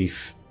corned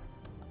beef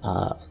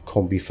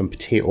and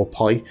potato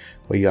pie,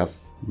 where you have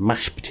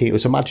mashed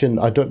potatoes. Imagine,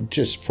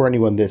 just for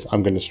anyone this,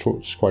 I'm going to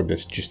describe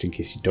this just in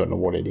case you don't know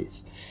what it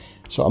is.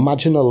 So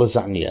imagine a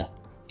lasagna,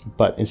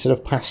 but instead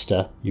of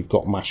pasta, you've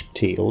got mashed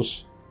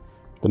potatoes.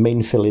 The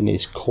main filling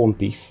is corned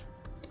beef,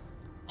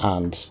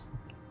 and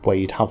where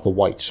you'd have the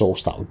white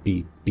sauce, that would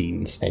be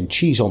beans, and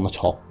cheese on the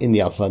top in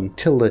the oven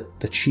till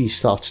the cheese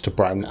starts to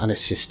brown, and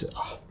it's just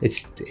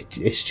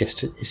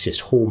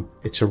home.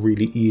 It's a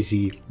really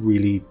easy,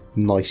 really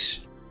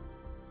nice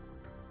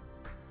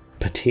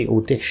potato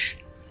dish,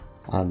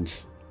 and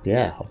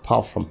yeah,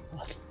 apart from,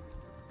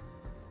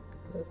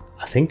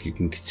 I think you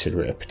can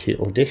consider it a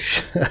potato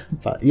dish.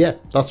 But yeah,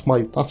 that's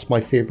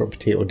my favourite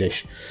potato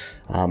dish.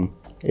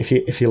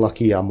 If you're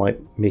lucky, I might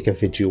make a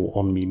video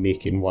on me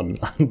making one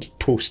and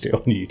post it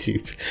on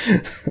YouTube.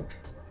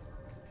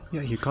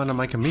 Yeah, you're kind of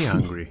making me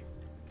hungry.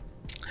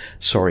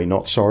 Sorry,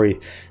 not sorry,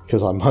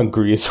 because I'm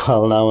hungry as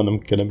well now, and I'm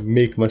gonna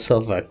make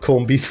myself a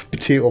corned beef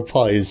potato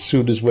pie as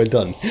soon as we're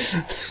done.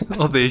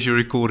 Oh, there's your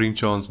recording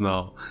chance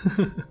now.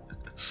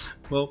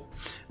 Well,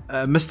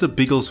 Mr.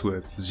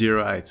 Bigglesworth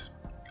 08.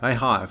 Hey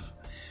Hive,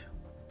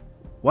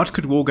 what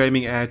could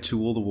wargaming add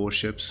to all the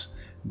warships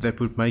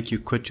that would make you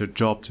quit your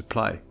job to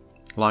play?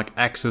 Like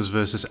Axis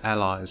versus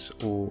Allies,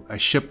 or a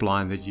ship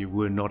line that you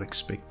were not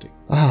expecting?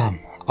 To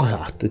be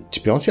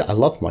honest with you, I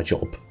love my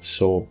job,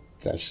 so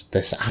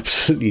there's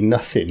absolutely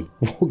nothing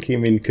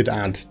wargaming could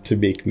add to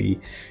make me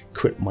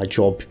quit my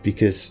job,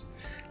 because,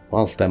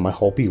 well, then my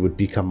hobby would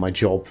become my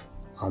job,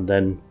 and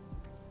then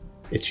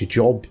it's your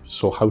job,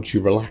 so how do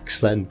you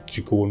relax then?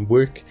 Do you go and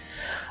work?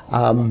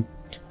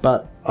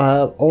 But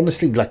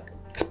honestly, like,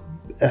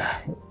 it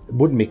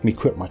wouldn't make me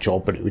quit my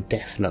job, but it would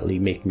definitely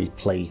make me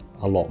play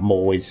a lot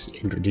more, is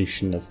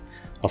introduction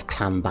of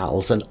clan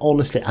battles. And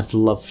honestly, I'd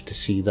love to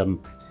see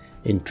them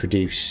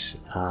introduce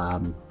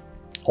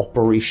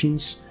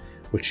operations,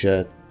 which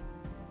are,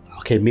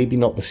 okay, maybe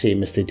not the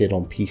same as they did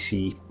on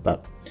PC,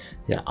 but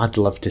yeah, I'd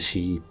love to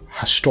see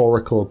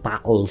historical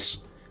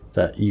battles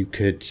that you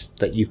could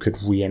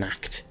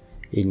reenact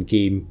in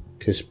game,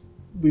 because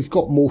we've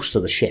got most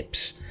of the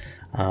ships,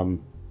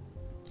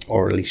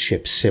 or at least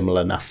ships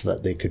similar enough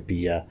that they could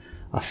be a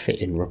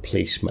fitting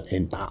replacement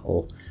in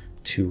battle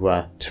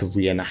to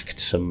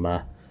reenact some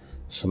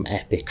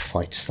epic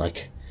fights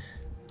like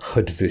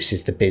Hood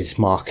versus the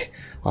Bismarck.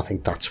 I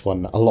think that's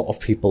one a lot of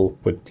people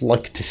would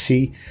like to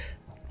see.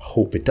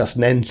 Hope it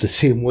doesn't end the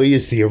same way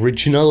as the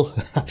original,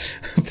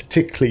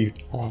 particularly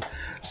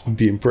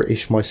being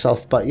British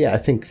myself. But yeah, I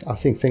think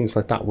things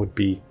like that would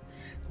be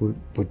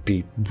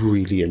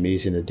really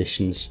amazing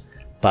additions.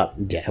 But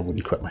yeah, I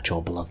wouldn't quit my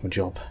job. I love my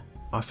job.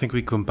 I think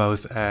we can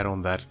both add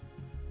on that.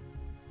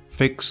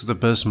 Fix the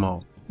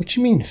Bismarck. What do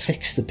you mean,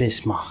 fix the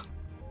Bismarck?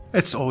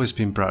 It's always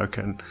been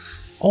broken.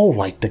 All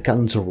right, the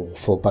guns are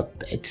awful,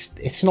 but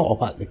it's not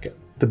about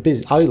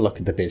I look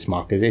at the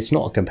Bismarck as it's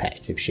not a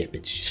competitive ship.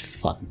 It's just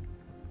fun.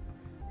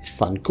 It's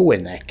fun. Go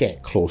in there,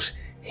 get close,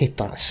 hit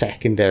that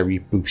secondary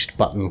boost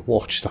button,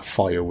 watch the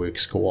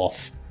fireworks go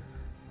off,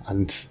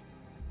 and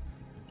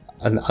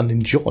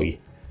enjoy.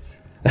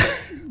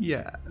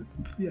 Yeah,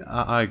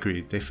 I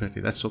agree,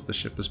 definitely. That's what the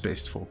ship is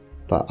best for.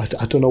 But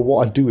I don't know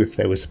what I'd do if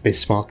there was a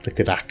Bismarck that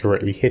could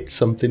accurately hit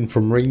something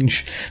from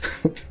range.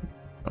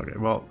 Okay,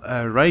 well,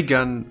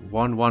 Raygun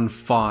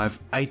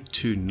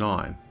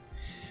 115829.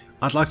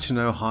 I'd like to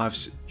know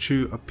Hive's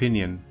true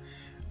opinion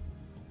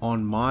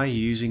on my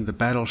using the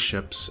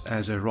battleships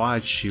as a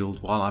riot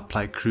shield while I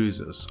play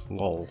cruisers.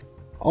 Lol.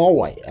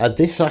 Alright,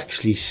 this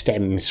actually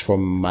stems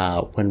from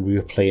when we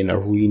were playing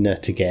Arena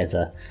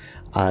together,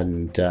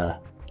 and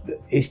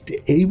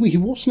he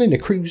wasn't in a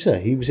cruiser,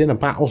 he was in a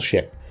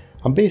battleship,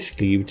 and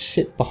basically he would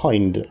sit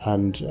behind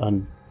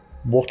and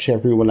watch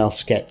everyone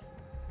else get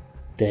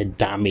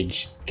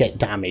damaged,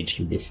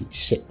 and basically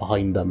sit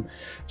behind them.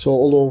 So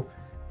although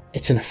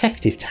it's an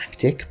effective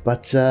tactic,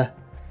 but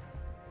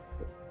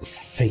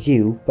for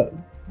you, but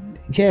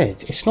yeah,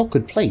 it's not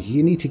good play.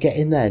 You need to get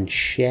in there and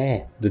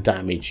share the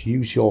damage.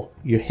 Use your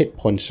hit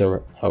points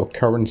are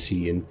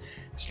currency, and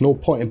it's no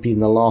point in being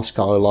the last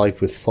guy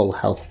alive with full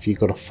health if you've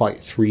got to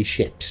fight 3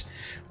 ships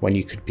when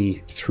you could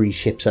be 3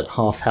 ships at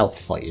half health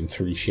fighting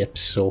 3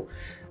 ships. So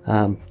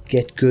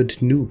get good,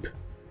 noob.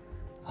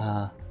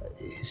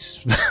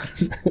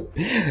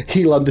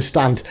 He'll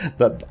understand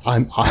that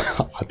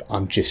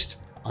I'm just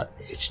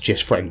it's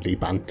just friendly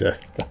banter.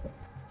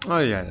 Oh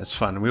yeah, it's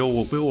fun. We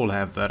all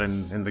have that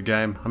in the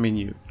game. I mean,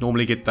 you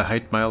normally get the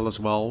hate mail as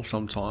well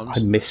sometimes. I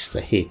miss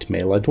the hate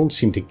mail. I don't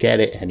seem to get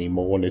it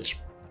anymore, and it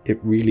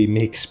really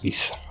makes me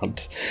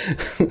sad.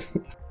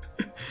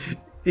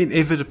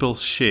 Inevitable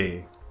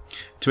Share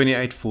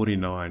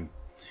 2849.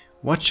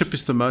 What ship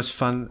is the most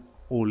fun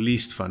or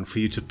least fun for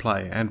you to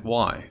play, and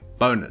why?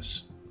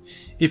 Bonus.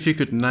 If you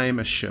could name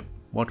a ship,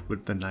 what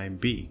would the name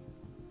be?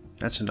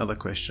 That's another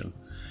question.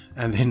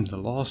 And then the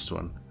last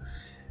one.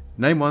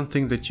 Name one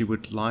thing that you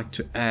would like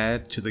to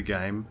add to the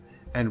game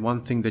and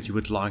one thing that you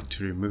would like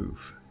to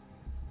remove.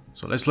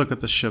 So let's look at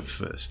the ship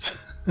first.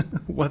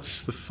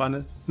 What's the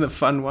fun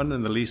one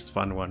and the least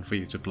fun one for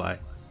you to play?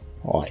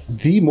 Alright,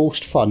 the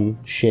most fun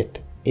ship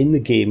in the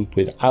game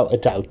without a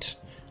doubt,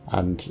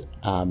 and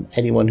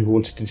anyone who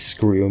wants to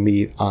disagree with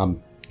me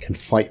can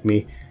fight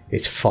me,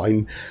 it's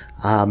fine,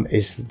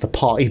 is the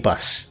party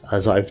bus,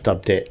 as I've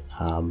dubbed it,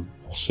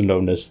 also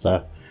known as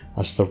the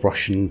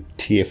Russian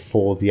Tier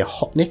 4, the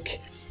Ochotnik.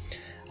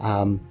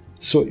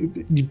 So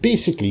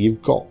basically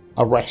you've got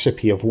a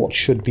recipe of what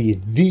should be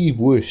the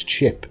worst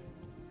ship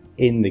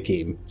in the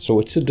game. So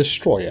it's a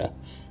destroyer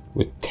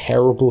with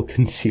terrible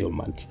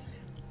concealment,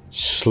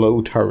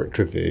 slow turret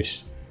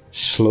traverse,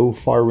 slow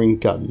firing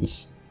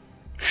guns,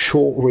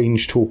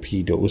 short-range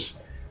torpedoes,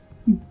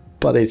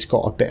 but it's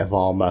got a bit of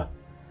armor,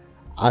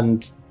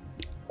 and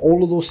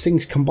all of those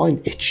things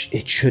combined, it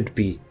should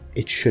be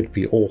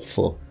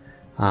awful.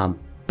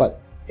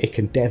 But it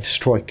can dev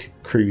strike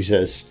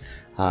cruisers.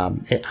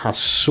 It has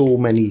so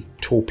many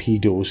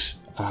torpedoes,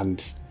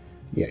 and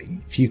yeah,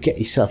 if you get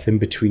yourself in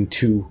between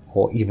 2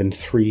 or even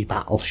 3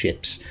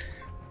 battleships,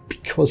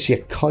 because you're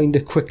kind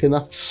of quick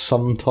enough,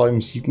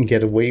 sometimes you can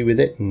get away with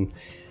it and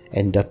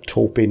end up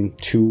torping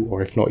 2,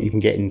 or if not even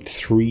getting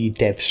 3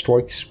 dev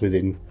strikes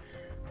within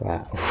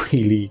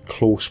really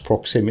close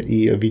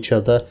proximity of each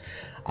other.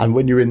 And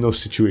when you're in those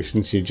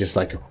situations, you're just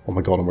like, oh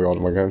my god, am I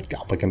going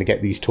to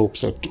get these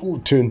torps? So,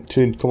 turn,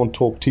 come on,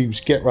 torp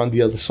tubes, get around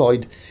the other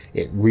side.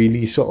 It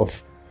really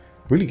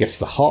really gets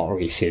the heart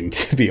racing,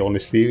 to be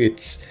honest with you.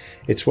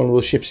 It's one of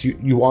those ships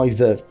you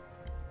either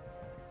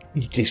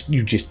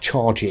you just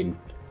charge in,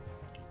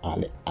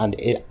 and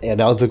it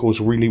either goes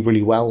really,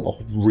 really well or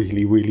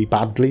really, really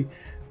badly.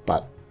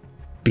 But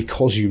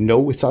because you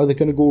know it's either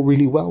going to go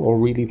really well or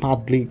really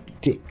badly,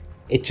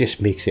 it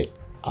just makes it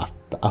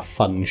a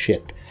fun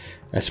ship.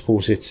 I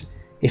suppose it's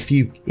if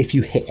you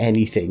hit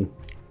anything,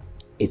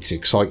 it's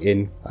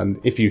exciting, and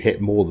if you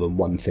hit more than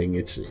one thing,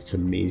 it's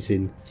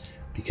amazing,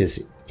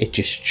 because it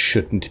just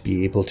shouldn't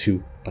be able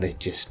to, but it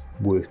just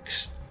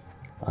works,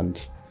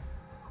 and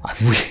I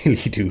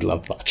really do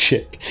love that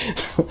ship.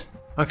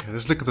 Okay,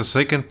 let's look at the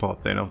second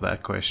part then of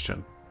that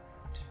question.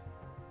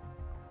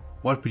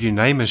 What would you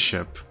name a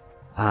ship?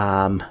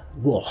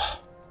 Whoa.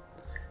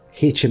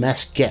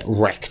 HMS Get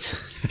Wrecked.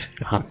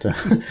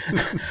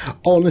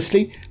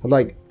 Honestly,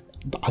 like,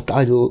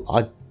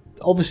 I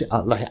obviously,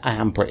 like, I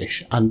am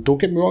British, and don't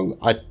get me wrong,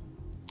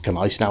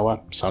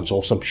 Eisenhower sounds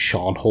awesome.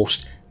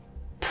 Scharnhorst,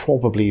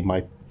 probably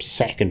my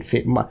second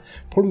favorite,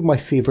 probably my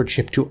favorite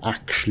ship to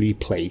actually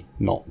play,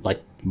 not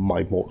like the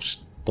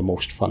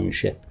most fun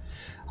ship,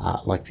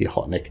 like the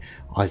Ochotnik.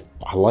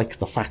 I like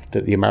the fact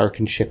that the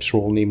American ships are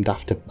all named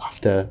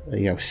after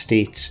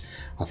states.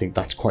 I think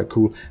that's quite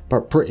cool.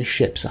 But British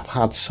ships have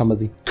had some of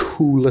the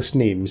coolest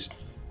names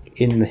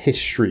in the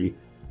history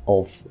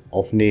of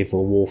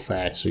naval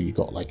warfare. So you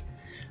got like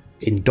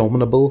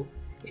Indomitable,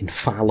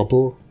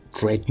 Infallible,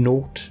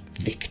 Dreadnought,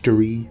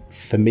 Victory,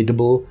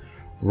 Formidable,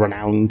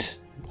 Renowned,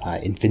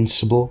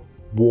 Invincible,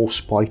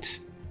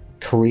 Warspite,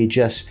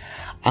 Courageous,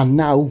 and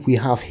now we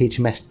have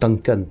HMS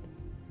Duncan.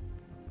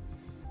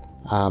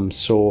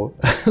 So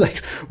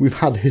like, we've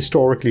had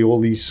historically all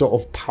these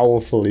sort of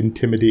powerful,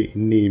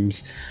 intimidating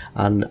names,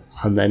 and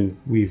then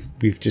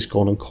we've just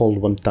gone and called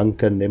one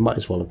Duncan. They might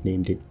as well have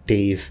named it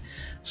Dave.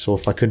 So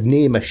if I could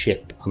name a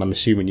ship, and I'm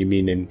assuming you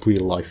mean in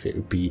real life, it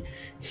would be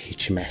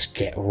HMS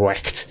Get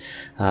Wrecked,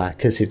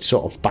 because it's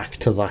sort of back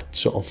to that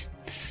sort of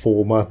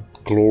former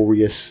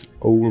glorious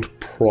old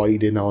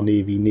pride in our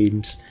navy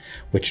names,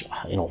 which,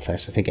 in all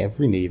fairness, I think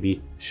every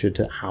navy should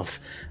have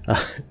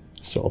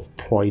sort of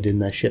pride in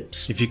their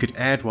ships. If you could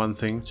add one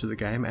thing to the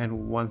game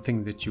and one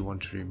thing that you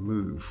want to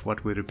remove,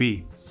 what would it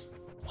be?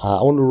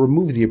 I want to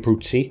remove the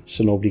Abruzzi,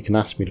 so nobody can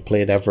ask me to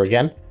play it ever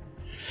again.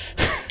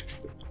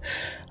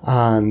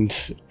 And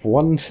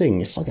one thing,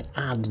 if I could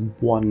add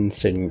one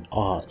thing,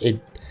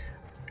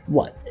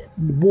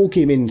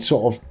 Wargaming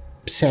sort of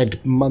said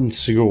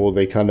months ago,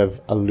 they kind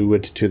of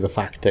allured to the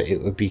fact that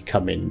it would be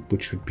coming,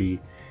 which would be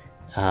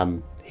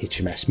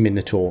HMS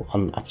Minotaur.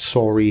 And I'm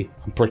sorry,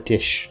 I'm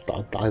British,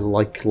 I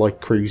like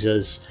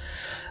cruisers.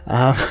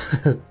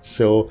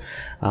 So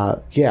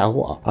yeah, I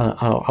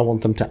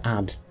want them to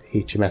add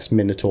HMS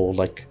Minotaur.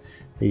 Like,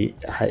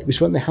 it was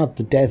when they had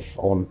the dev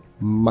on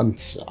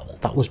months,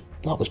 that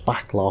was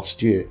back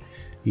last year.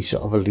 He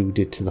sort of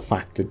alluded to the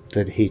fact that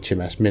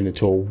HMS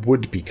Minotaur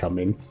would be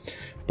coming,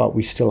 but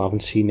we still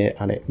haven't seen it,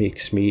 and it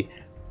makes me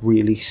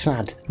really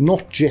sad.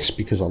 Not just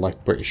because I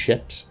like British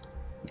ships,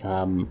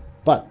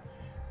 but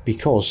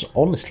because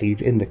honestly,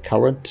 in the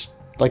current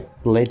like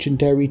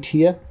legendary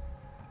tier,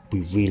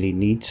 we really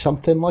need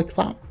something like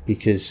that,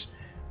 because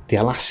the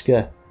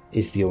Alaska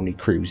is the only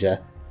cruiser,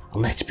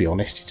 and let's be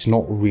honest, it's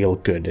not real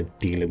good at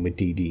dealing with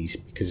DDs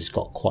because it's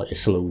got quite a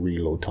slow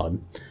reload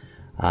time.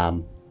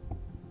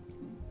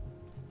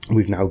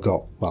 We've now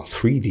got, well,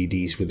 3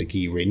 DDs with a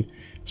gear in,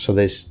 so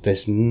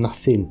there's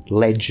nothing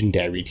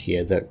legendary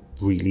here that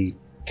really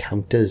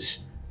counters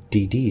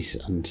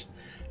DDs, and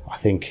I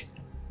think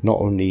not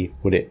only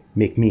would it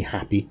make me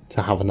happy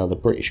to have another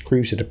British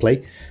cruiser to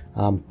play,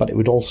 but it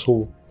would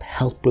also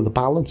help with the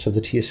balance of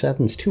the tier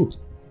 7s too.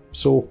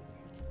 So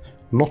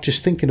I'm not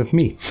just thinking of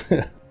me.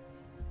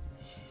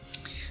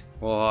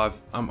 Well,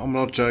 I'm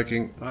not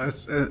joking.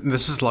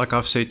 This is like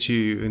I've said to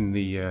you in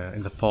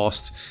the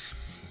past.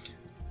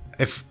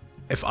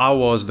 If I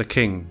was the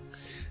king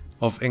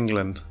of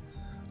England,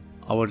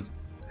 I would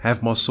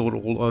have my sword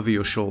all over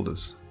your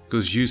shoulders,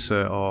 because you,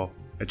 sir, are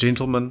a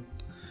gentleman,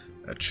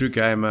 a true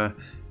gamer,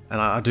 and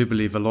I do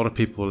believe a lot of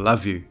people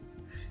love you,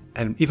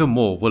 and even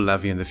more will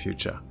love you in the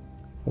future.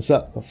 That's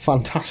a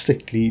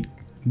fantastically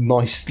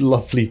nice,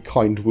 lovely,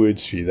 kind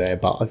words for you there,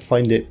 but I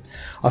find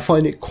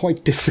it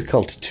quite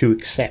difficult to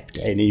accept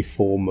any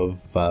form of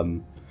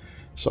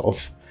sort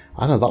of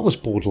I know that was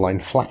borderline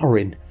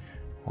flattering.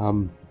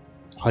 I'm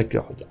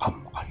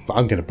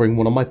going to bring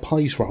one of my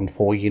pies round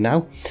for you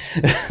now.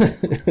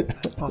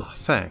 Oh,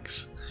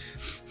 thanks.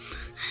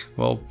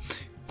 Well,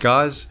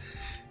 guys,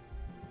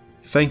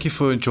 thank you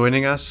for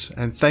joining us,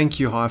 and thank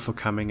you, Hive, for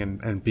coming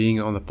and being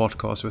on the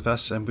podcast with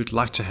us, and we'd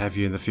like to have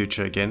you in the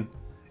future again,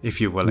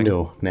 if you're willing.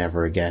 No,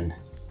 never again.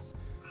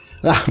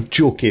 I'm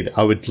joking.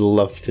 I would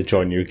love to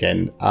join you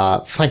again.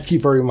 Thank you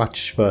very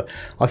much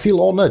I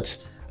feel honoured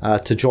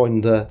to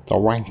join the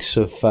ranks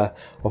of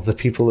the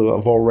people who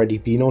have already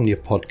been on your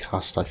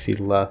podcast. I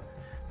feel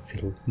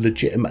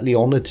legitimately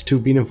honoured to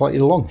have been invited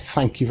along.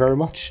 Thank you very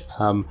much.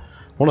 I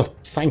want to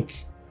thank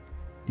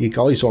you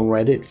guys on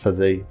Reddit for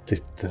the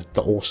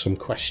awesome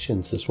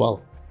questions as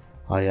well.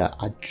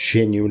 I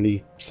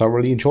genuinely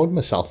thoroughly enjoyed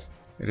myself.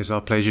 It is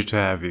our pleasure to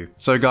have you.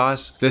 So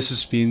guys, this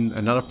has been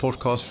another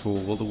podcast for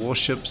World of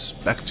Warships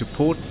Back to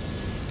Port.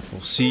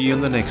 We'll see you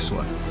in the next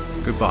one.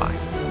 Goodbye.